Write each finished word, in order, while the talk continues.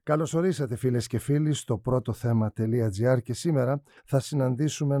Καλώς ορίσατε φίλες και φίλοι στο protothema.gr και σήμερα θα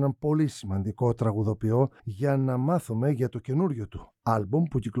συναντήσουμε έναν πολύ σημαντικό τραγουδοποιό για να μάθουμε για το καινούριο του άλμπουμ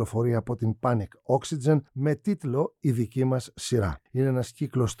που κυκλοφορεί από την Panik Oxygen με τίτλο «Η Δική Μας Σειρά». Είναι ένας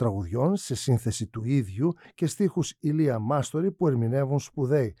κύκλος τραγουδιών σε σύνθεση του ίδιου και στίχους Ηλία Μάστορη που ερμηνεύουν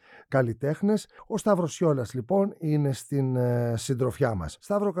σπουδαίοι καλλιτέχνες. Ο Σταύρος Σιόλας λοιπόν είναι στην συντροφιά μας.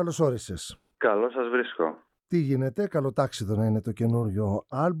 Σταύρο, καλώς όρισες. Καλώς σας βρίσκω. Τι γίνεται, καλοτάξιδο να είναι το καινούριο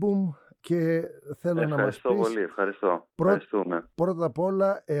άλμπουμ και θέλω να μας πεις... Πολύ, ευχαριστούμε. Πρώτα απ'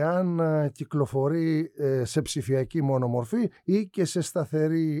 όλα, εάν κυκλοφορεί σε ψηφιακή μόνο μορφή ή και σε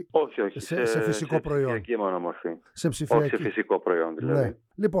σταθερή... Όχι, σε φυσικό προϊόν. Σε ψηφιακή μόνο μορφή. Σε ψηφιακή. Όχι σε φυσικό προϊόν δηλαδή. Ναι.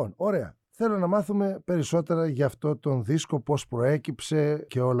 Λοιπόν, ωραία. Θέλω να μάθουμε περισσότερα για αυτό τον δίσκο, πώς προέκυψε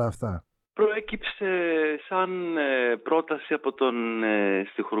και όλα αυτά. Προέκυψε σαν πρόταση από τον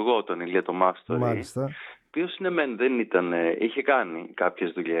στιχουργό, τον Ηλία τον Μάστορη. Μάλιστα. Ο οποίος δεν ήταν, είχε κάνει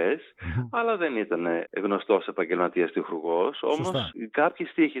κάποιες δουλειές, αλλά δεν ήταν γνωστός επαγγελματίας στιχουργός. Όμως κάποιοι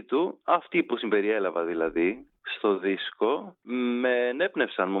στίχοι του, αυτοί που συμπεριέλαβα δηλαδή στο δίσκο, με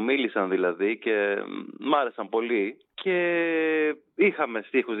ενέπνευσαν, μου μίλησαν δηλαδή και μ' άρεσαν πολύ. Και είχαμε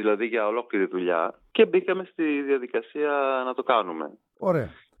στίχους δηλαδή για ολόκληρη δουλειά και μπήκαμε στη διαδικασία να το κάνουμε. Ωραία.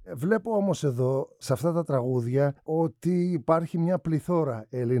 Βλέπω όμως εδώ, σε αυτά τα τραγούδια, ότι υπάρχει μια πληθώρα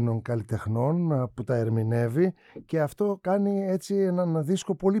Ελλήνων καλλιτεχνών που τα ερμηνεύει και αυτό κάνει έτσι έναν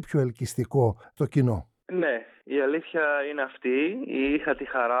δίσκο πολύ πιο ελκυστικό το κοινό. Ναι, η αλήθεια είναι αυτή. Είχα τη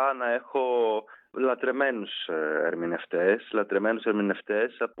χαρά να έχω λατρεμένους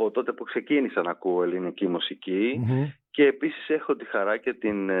ερμηνευτές από τότε που ξεκίνησα να ακούω ελληνική μουσική. Και επίσης έχω τη χαρά και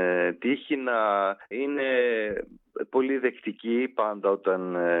την τύχη να είναι πολύ δεκτική πάντα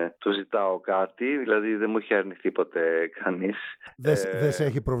όταν του ζητάω κάτι. Δηλαδή δεν μου έχει αρνηθεί ποτέ κανείς. Δεν σε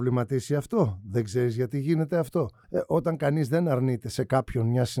έχει προβληματίσει αυτό? Δεν ξέρεις γιατί γίνεται αυτό? Όταν κανείς δεν αρνείται σε κάποιον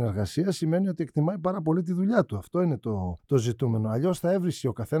μια συνεργασία, σημαίνει ότι εκτιμάει πάρα πολύ τη δουλειά του. Αυτό είναι το ζητούμενο. Αλλιώς θα έβρισκε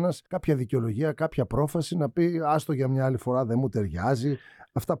ο καθένας κάποια δικαιολογία, κάποια πρόφαση να πει άστο για μια άλλη φορά, δεν μου ταιριάζει.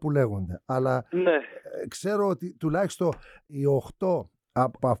 Αυτά που λέγονται. Αλλά ναι. Ξέρω ότι τουλάχιστον οι 8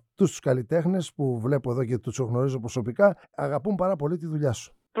 από αυτούς τους καλλιτέχνες που βλέπω εδώ και τους γνωρίζω προσωπικά αγαπούν πάρα πολύ τη δουλειά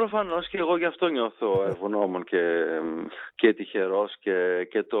σου. Προφανώς και εγώ γι' αυτό νιώθω ευγνώμων και τυχερός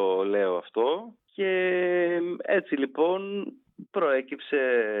και το λέω αυτό. Και έτσι λοιπόν προέκυψε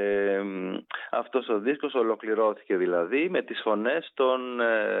αυτός ο δίσκος, ολοκληρώθηκε δηλαδή με τις φωνές των,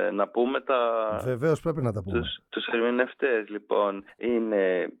 να πούμε Βεβαίως πρέπει να τα πούμε. Τους ερμηνευτές λοιπόν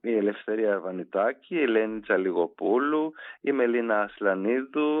είναι η Ελευθερία Αρβανιτάκη, η Ελένη Τσαλιγοπούλου, η Μελίνα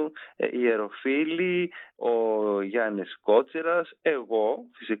Ασλανίδου, οι Εροφίλοι, ο Γιάννης Κότσιρας, εγώ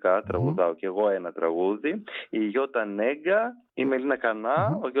φυσικά τραγουδάω και εγώ ένα τραγούδι, η Γιώτα Νέγκα, η Μελίνα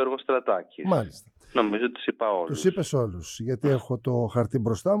Κανά, ο Γιώργος Στρατάκης. Μάλιστα. Νομίζω τους είπα όλους. Τους είπες όλους, γιατί έχω το χαρτί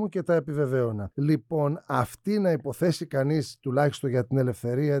μπροστά μου και τα επιβεβαίωνα. Λοιπόν, αυτή να υποθέσει κανείς, τουλάχιστον για την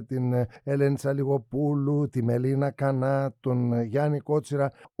Ελευθερία, την Ελένη Τσαλιγοπούλου, τη Μελίνα Κανά, τον Γιάννη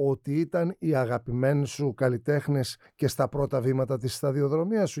Κότσιρα, ότι ήταν οι αγαπημένοι σου καλλιτέχνες και στα πρώτα βήματα της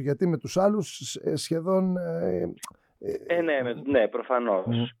σταδιοδρομίας σου, γιατί με τους άλλους σχεδόν... Ναι,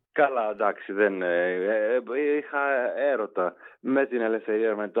 προφανώς. Καλά, εντάξει, δεν είχα έρωτα με την Ελευθερία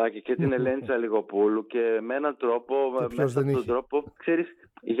Αρβανιτάκη και την Ελένη Τσαλιγοπούλου και με έναν τρόπο, μέσα από τον τρόπο, ξέρεις,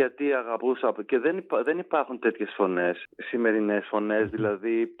 γιατί αγαπούσα και δεν υπάρχουν τέτοιες φωνές, σημερινές φωνές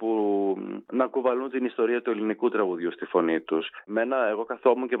δηλαδή, που να κουβαλούν την ιστορία του ελληνικού τραγουδιού στη φωνή τους. Εγώ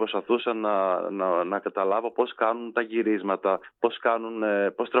καθόμουν και προσπαθούσα να καταλάβω πώς κάνουν τα γυρίσματα,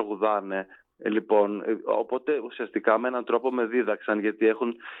 πώς τραγουδάνε. Λοιπόν, οπότε ουσιαστικά με έναν τρόπο με δίδαξαν, γιατί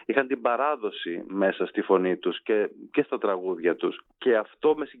είχαν την παράδοση μέσα στη φωνή τους και στα τραγούδια τους. Και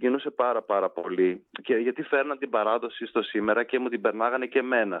αυτό με συγκινούσε πάρα πολύ. Και γιατί φέρναν την παράδοση στο σήμερα και μου την περνάγανε και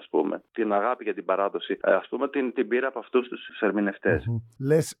εμένα, ας πούμε. Την αγάπη για την παράδοση. Ας πούμε την πήρα από αυτούς τους ερμηνευτές.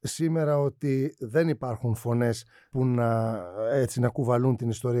 Λες σήμερα ότι δεν υπάρχουν φωνές που να κουβαλούν την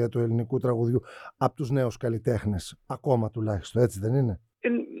ιστορία του ελληνικού τραγουδιού από τους νέους καλλιτέχνες. Ακόμα τουλάχιστον, έτσι δεν είναι?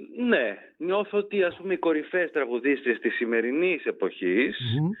 Ναι, νιώθω ότι ας πούμε οι κορυφαίες τραγουδίστριες της σημερινής εποχής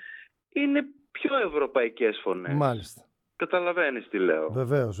είναι πιο ευρωπαϊκές φωνές. Μάλιστα. Καταλαβαίνεις τι λέω?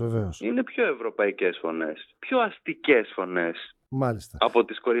 Βεβαίως. Είναι πιο ευρωπαϊκές φωνές, πιο αστικές φωνές. Μάλιστα. Από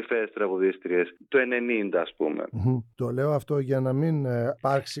τις κορυφαίες τραγουδίστριες του 90, ας πούμε. Το λέω αυτό για να μην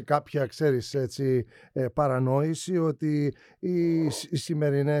υπάρξει κάποια, ξέρεις, έτσι, παρανόηση ότι οι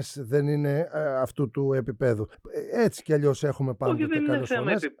σημερινές δεν είναι αυτού του επίπεδου. Έτσι κι αλλιώς έχουμε πάντοτε καλές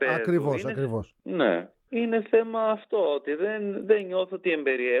φωνές. Ακριβώς. Ναι. Είναι θέμα αυτό, ότι δεν νιώθω ότι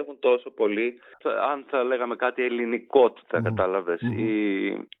εμπεριέχουν τόσο πολύ. Αν θα λέγαμε κάτι ελληνικότητα, κατάλαβες.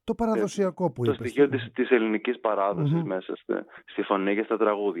 Το παραδοσιακό που είπες. Το στοιχείο της ελληνικής παράδοσης μέσα στη φωνή και στα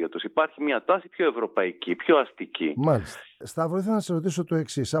τραγούδια τους. Υπάρχει μια τάση πιο ευρωπαϊκή, πιο αστική. Μάλιστα. Σταύρο, ήθελα να σε ρωτήσω το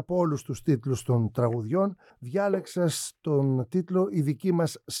εξής. Από όλους τους τίτλους των τραγουδιών, διάλεξες τον τίτλο «Η Δική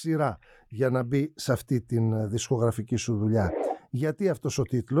Μας Σειρά» για να μπει σε αυτή την δισκογραφική σου δουλειά. Γιατί αυτός ο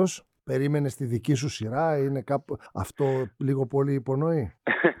τίτλος? Περίμενες τη δική σου σειρά? Είναι κάπου αυτό λίγο πολύ υπονοεί?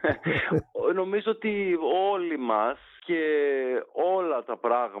 Νομίζω ότι όλοι μας και όλα τα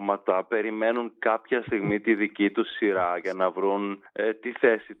πράγματα περιμένουν κάποια στιγμή τη δική τους σειρά για να βρουν τη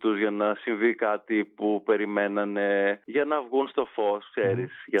θέση τους, για να συμβεί κάτι που περιμένανε, για να βγουν στο φως,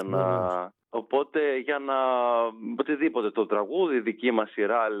 ξέρεις, Οπότε οτιδήποτε το τραγούδι, η δική μας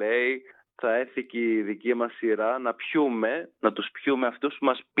σειρά λέει, θα έρθει και η δική μας σειρά να τους πιούμε αυτούς που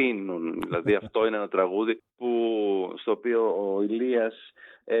μας πίνουν. Δηλαδή αυτό είναι ένα τραγούδι στο οποίο ο Ηλίας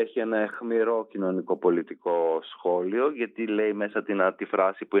έχει ένα αιχμηρό κοινωνικο-πολιτικό σχόλιο, γιατί λέει μέσα τη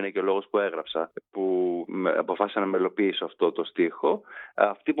φράση που είναι και ο λόγος που έγραψα, που αποφάσισα να μελοποιήσω αυτό το στίχο.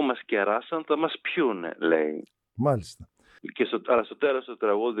 Αυτοί που μας κεράσαν θα μας πιούνε, λέει. Μάλιστα. Αλλά στο τέλος του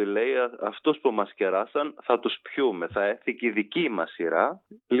τραγούδι λέει, αυτούς που μας κεράσαν θα τους πιούμε, θα έρθει και η δική μας σειρά.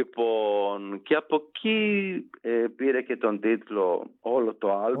 Λοιπόν, και από εκεί πήρε και τον τίτλο όλο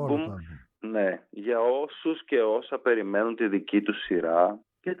το άλμπουμ. Ναι, για όσους και όσα περιμένουν τη δική τους σειρά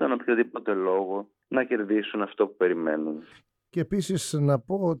και τον οποιοδήποτε λόγο να κερδίσουν αυτό που περιμένουν. Και επίσης να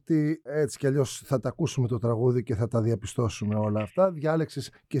πω ότι έτσι κι αλλιώς θα τα ακούσουμε το τραγούδι και θα τα διαπιστώσουμε όλα αυτά.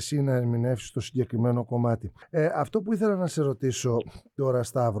 Διάλεξες και εσύ να ερμηνεύσεις το συγκεκριμένο κομμάτι. Αυτό που ήθελα να σε ρωτήσω τώρα,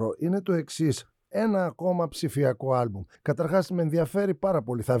 Σταύρο, είναι το εξής. Ένα ακόμα ψηφιακό άλμπουμ. Καταρχάς με ενδιαφέρει πάρα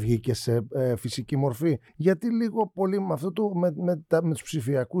πολύ, θα βγει και σε φυσική μορφή, γιατί λίγο πολύ με αυτό με τους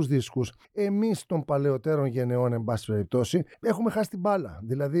ψηφιακούς δίσκους, εμείς των παλαιότερων γενεών, εν πάση περιπτώσει, έχουμε χάσει την μπάλα.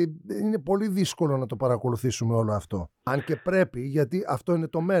 Δηλαδή είναι πολύ δύσκολο να το παρακολουθήσουμε όλο αυτό. Αν και πρέπει, γιατί αυτό είναι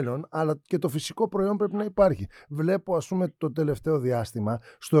το μέλλον, αλλά και το φυσικό προϊόν πρέπει να υπάρχει. Βλέπω, ας πούμε, το τελευταίο διάστημα,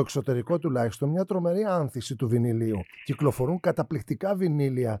 στο εξωτερικό τουλάχιστον, μια τρομερή άνθηση του βινιλίου. Κυκλοφορούν καταπληκτικά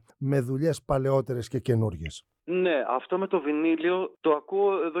βινίλια με δουλειές παλαιότερες και καινούργιες. Ναι, αυτό με το βινίλιο το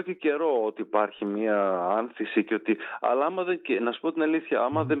ακούω εδώ και καιρό, ότι υπάρχει μια άνθηση και ότι... Αλλά να σου πω την αλήθεια,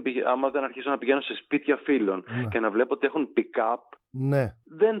 άμα δεν αρχίσω να πηγαίνω σε σπίτια φίλων και να βλέπω ότι έχουν pick-up,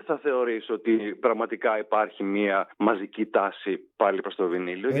 δεν θα θεωρήσω ότι πραγματικά υπάρχει μια μαζική τάση πάλι προς το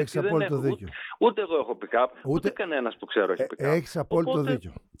βινίλιο. Έχεις απόλυτο δίκιο. Ούτε εγώ έχω pick-up, ούτε κανένας που ξέρω έχει pick-up. Έχεις απόλυτο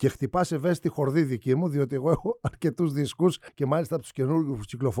δίκιο. Και χτυπάς ευαίσθητη χορδή δική μου, διότι εγώ έχω αρκετούς δίσκους και μάλιστα από τους καινούργιους που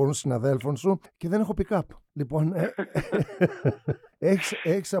κυκλοφορούν συναδέλφων σου και δεν έχω pick-up. Λοιπόν,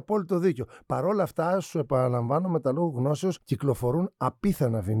 έχεις απόλυτο δίκιο. Παρόλα αυτά, σου επαναλαμβάνω, με τα λόγου γνώσεως, κυκλοφορούν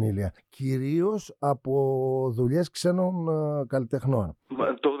απίθανα βινίλια. Κυρίως από δουλειές ξένων καλλιτεχνών.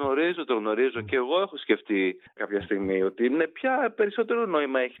 Το γνωρίζω και εγώ έχω σκεφτεί κάποια στιγμή ότι είναι πια περισσότερο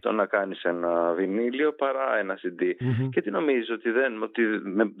νόημα έχει το να κάνεις ένα βινίλιο παρά ένα CD. Και τι νομίζω, ότι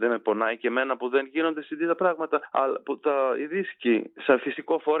δεν με πονάει και εμένα που δεν γίνονται CD τα πράγματα, αλλά που οι δίσκοι σαν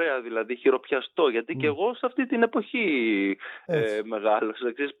φυσικό φορέα, δηλαδή χειροπιαστό, γιατί και εγώ σε αυτή την εποχή μεγάλωσα.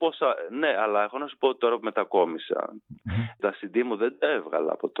 Ναι, αλλά έχω να σου πω τώρα που μετακόμισα. Τα CD μου δεν τα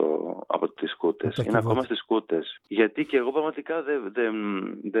έβγαλα από τις σκούτες. Είναι ακόμα στις σκούτες. Γιατί και εγώ πραγματικά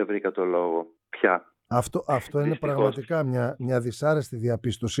δεν βρήκα το λόγο πια. Αυτό είναι πραγματικά μια δυσάρεστη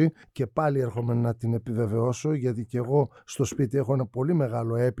διαπίστωση και πάλι έρχομαι να την επιβεβαιώσω, γιατί και εγώ στο σπίτι έχω ένα πολύ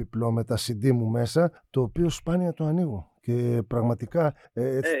μεγάλο έπιπλο με τα CD μου μέσα, το οποίο σπάνια το ανοίγω. Και πραγματικά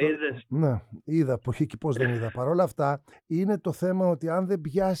είδα και πώς δεν είδα. Παρ' όλα αυτά είναι το θέμα ότι αν δεν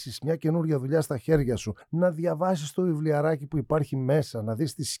πιάσεις μια καινούργια δουλειά στα χέρια σου, να διαβάσεις το βιβλιαράκι που υπάρχει μέσα, να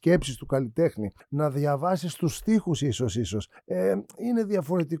δεις τις σκέψεις του καλλιτέχνη, να διαβάσεις τους στίχους ίσως, είναι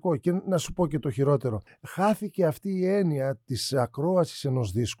διαφορετικό. Και να σου πω και το χειρότερο, χάθηκε αυτή η έννοια της ακρόασης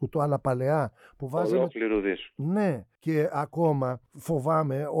ενός δίσκου, το αλλά παλαιά που βάζαμε. Ολόκληρου δίσκου. Ναι. Και ακόμα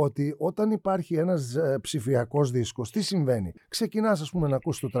φοβάμαι ότι όταν υπάρχει ένας ψηφιακός δίσκος, τι συμβαίνει? Ξεκινάς, ας πούμε, να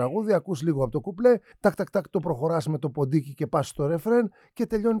ακούς το τραγούδι, ακούς λίγο από το κουπλέ, τακ, το προχωράς με το ποντίκι και πας στο ρεφρέν και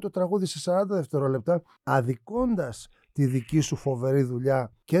τελειώνει το τραγούδι σε 40 δευτερόλεπτα, αδικώντας τη δική σου φοβερή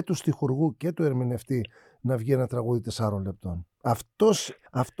δουλειά και του στιχουργού και του ερμηνευτή να βγει ένα τραγούδι 4 λεπτών.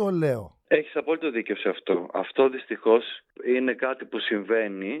 Αυτό λέω. Έχεις απόλυτο δίκιο σε αυτό. Αυτό δυστυχώς είναι κάτι που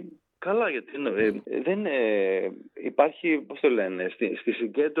συμβαίνει Καλά, γιατί δεν υπάρχει, πώς το λένε, στη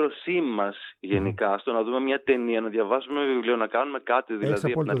συγκέντρωσή μας γενικά, στο να δούμε μια ταινία, να διαβάσουμε βιβλίο, να κάνουμε κάτι,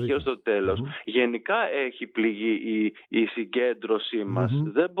 δηλαδή από την αρχή ως το τέλος. Γενικά έχει πληγεί η συγκέντρωσή μας.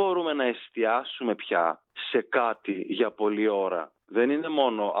 Δεν μπορούμε να εστιάσουμε πια σε κάτι για πολλή ώρα. Δεν είναι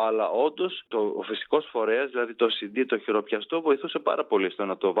μόνο, αλλά όντως ο φυσικός φορέας, δηλαδή το CD, το χειροπιαστό, βοηθούσε πάρα πολύ στο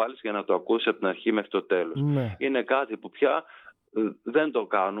να το βάλεις για να το ακούσεις από την αρχή μέχρι το τέλος. Είναι κάτι που πια δεν το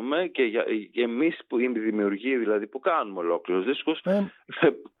κάνουμε και εμείς που είναι οι δημιουργοί, δηλαδή που κάνουμε ολόκληρους δίσκους,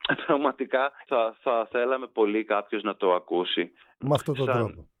 πραγματικά θα θέλαμε πολύ κάποιος να το ακούσει. Με αυτόν τον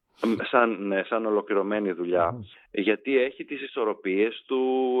τρόπο. Σαν ολοκληρωμένη δουλειά. Γιατί έχει τις ισορροπίες του,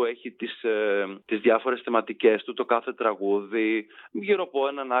 έχει τις διάφορες θεματικές του, το κάθε τραγούδι, γύρω από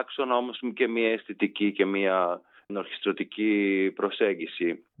έναν άξονα όμως και μια αισθητική και μια ορχιστρωτική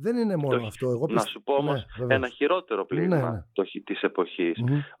προσέγγιση. Δεν είναι μόνο αυτό. Να σου πω όμως ένα χειρότερο πλήγμα της εποχής.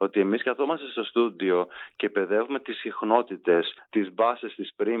 Ότι εμείς καθόμαστε στο στούντιο και παιδεύουμε τις συχνότητες, τις μπάσες,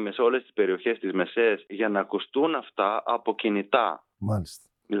 τις πρίμες, όλες τις περιοχές, τις μεσαίες, για να ακουστούν αυτά από κινητά. Μάλιστα.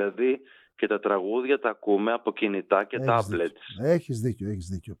 Δηλαδή και τα τραγούδια τα ακούμε από κινητά και τάμπλετς. Έχεις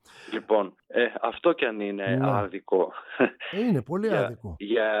δίκιο. Λοιπόν, αυτό κι αν είναι άδικο. Είναι πολύ άδικο.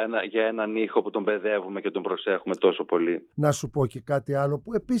 Για έναν ήχο που τον παιδεύουμε και τον προσέχουμε τόσο πολύ. Να σου πω και κάτι άλλο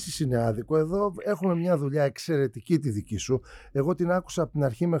που επίσης είναι άδικο. Εδώ έχουμε μια δουλειά εξαιρετική τη δική σου. Εγώ την άκουσα από την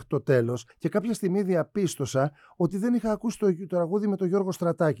αρχή μέχρι το τέλος και κάποια στιγμή διαπίστωσα ότι δεν είχα ακούσει το τραγούδι με τον Γιώργο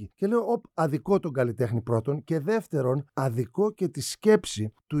Στρατάκη. Και λέω, αδικό τον καλλιτέχνη πρώτον, και δεύτερον, αδικό και τη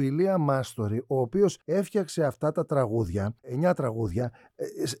σκέψη του Ηλία Μάστορη, ο οποίος έφτιαξε αυτά τα τραγούδια, 9 τραγούδια,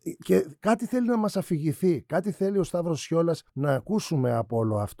 και κάτι θέλει να μας αφηγηθεί, κάτι θέλει ο Σταύρος Σιόλας να ακούσουμε από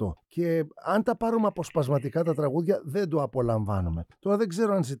όλο αυτό. Και αν τα πάρουμε αποσπασματικά τα τραγούδια, δεν το απολαμβάνουμε. Τώρα δεν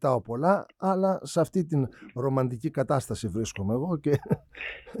ξέρω αν ζητάω πολλά, αλλά σε αυτή την ρομαντική κατάσταση βρίσκομαι εγώ. Και...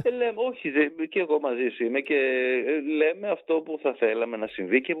 όχι, και εγώ μαζί σου είμαι και λέμε αυτό που θα θέλαμε να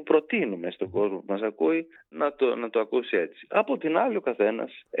συμβεί και που προτείνουμε στον κόσμο που μας ακούει να το ακούσει έτσι. Από την άλλη ο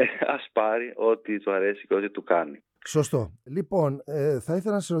καθένας ας πάρει ό,τι του αρέσει και ό,τι του κάνει. Σωστό. Λοιπόν, θα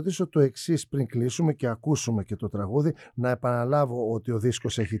ήθελα να σε ρωτήσω το εξής πριν κλείσουμε και ακούσουμε και το τραγούδι. Να επαναλάβω ότι ο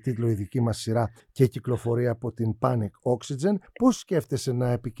δίσκος έχει τίτλο «Η Δική Μας Σειρά» και κυκλοφορεί από την Panik Oxygen. Πώς σκέφτεσαι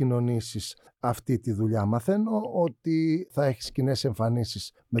να επικοινωνήσεις αυτή τη δουλειά? Μαθαίνω ότι θα έχεις κοινές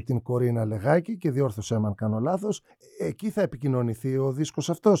εμφανίσεις με την Κορίνα Λεγάκη και διόρθωσέ με αν κάνω λάθος. Εκεί θα επικοινωνηθεί ο δίσκος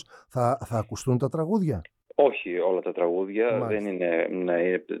αυτός? Θα ακουστούν τα τραγούδια? Όχι όλα τα τραγούδια,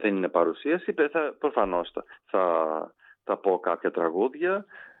 δεν είναι παρουσίαση. Προφανώς θα πω κάποια τραγούδια,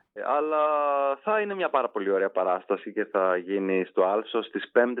 αλλά θα είναι μια πάρα πολύ ωραία παράσταση και θα γίνει στο Άλσο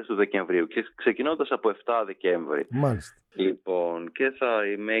στις 5 του Δεκεμβρίου και ξεκινώντας από 7 Δεκέμβρη. Μάλιστα. Λοιπόν, και θα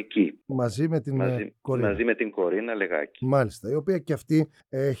είμαι εκεί. Μαζί με την Κορίνα Λεγάκη. Μάλιστα, η οποία και αυτή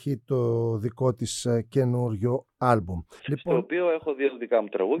έχει το δικό της καινούριο άλμπουμ. Στο οποίο έχω 2 δικά μου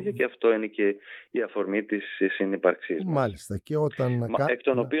τραγούδια και αυτό είναι και η αφορμή της συνύπαρξής μας. Μάλιστα. Και εκ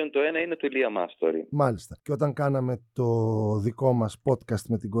των οποίων το ένα είναι του Ηλία Μάστορη. Μάλιστα. Και όταν κάναμε το δικό μας podcast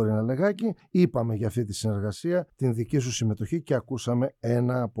με την Κορίνα Λεγάκη, είπαμε για αυτή τη συνεργασία, την δική σου συμμετοχή και ακούσαμε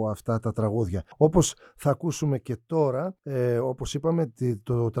ένα από αυτά τα τραγούδια. Όπως θα ακούσουμε και τώρα, όπως είπαμε,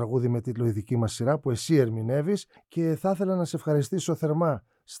 το τραγούδι με τίτλο «Η Δική Μας Σειρά» που εσύ ερμηνεύεις, και θα ήθελα να σε ευχαριστήσω θερμά,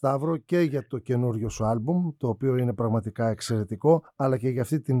 Σταύρο, και για το καινούριο σου άλμπουμ, το οποίο είναι πραγματικά εξαιρετικό, αλλά και για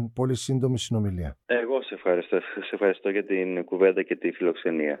αυτή την πολύ σύντομη συνομιλία. Εγώ σε ευχαριστώ για την κουβέντα και τη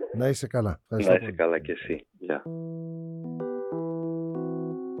φιλοξενία. Να είσαι καλά. Να είσαι καλά και εσύ. Γεια.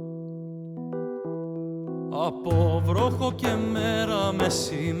 Από βρόχο και μέρα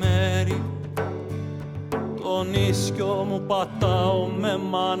μεσημέρι, τον ίσκιο μου πατάω με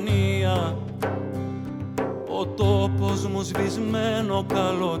μανία. Ο τόπος μου σβησμένο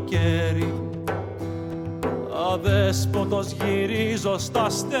καλοκαίρι, αδέσποτος γυρίζω στα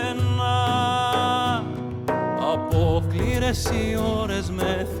στενά. Απόκληρες οι ώρες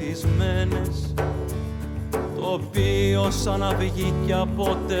μεθυσμένες, το οποίο σαν να βγήκε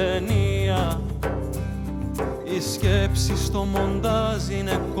από ταινία. Οι σκέψεις στο μοντάζ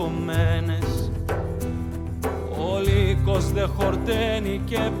είναι κομμένες, ο λύκος δε χορταίνει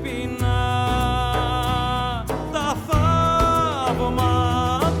και πεινά. Τα θαύματα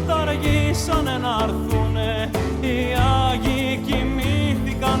αργήσανε να έρθουνε, οι Άγιοι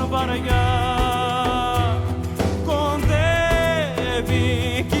κοιμήθηκαν βαριά. Κοντεύει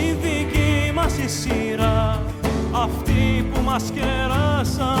κι η δική μας η σειρά, αυτοί που μας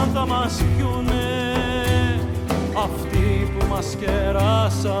κεράσαν θα μας πιουνε. Αυτοί που μας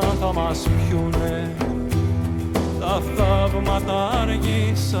κεράσαν θα μας πιουνε. Τα θαύματα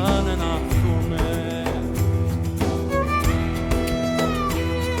αργήσανε να έρθουνε.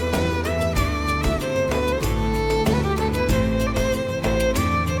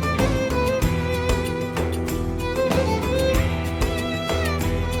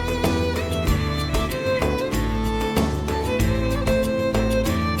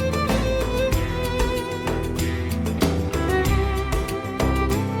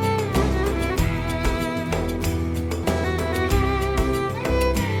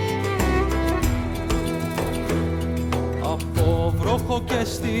 και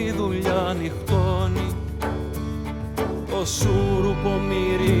στη δουλειά νυχτώνει. Το σούρουπο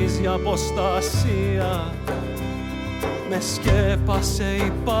μυρίζει αποστασία, με σκέπασε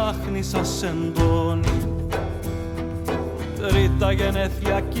η πάχνη σας εντώνει. Τρίτα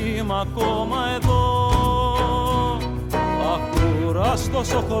γενέθλια κύμα ακόμα εδώ,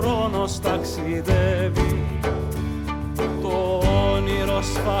 ακούραστος ο χρόνος ταξιδεύει. Το όνειρο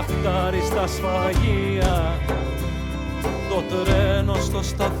σφαχτάρει στα σφαγεία, το τρένο στο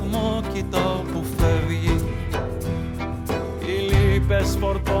σταθμό κοιτάω που φεύγει. Οι λύπες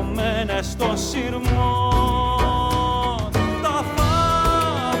φορτωμένες στο σειρμό, τα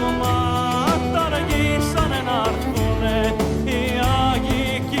θαύματα αργήσανε να έρθουνε. Οι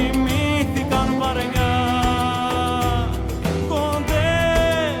Άγιοι κοιμήθηκαν βαριά,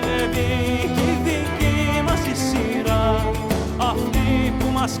 κοντεύει κι η δική μας η σειρά. Αυτοί που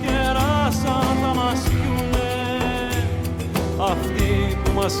μας κεράσαν θα μας πιούνε, αυτοί που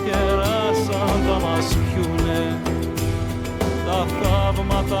μας κεράσαν θα μας πιούνε. Τα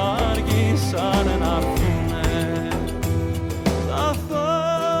θαύματα αργήσανε να έρθουνε, τα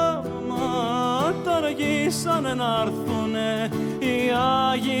θαύματα αργήσανε να έρθουνε. Οι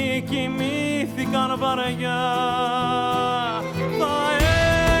Άγιοι κοιμήθηκαν βαριά, θα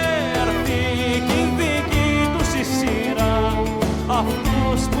έρθει κι η δική τους η σειρά.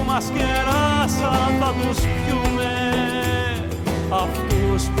 Αυτούς που μας κεράσαν θα τους πιούμε,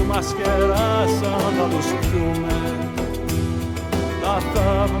 αυτούς που μας κεράσαν θα τους πιούμε. Τα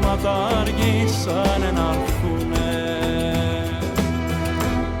θαύματα αργήσανε να έρθουνε.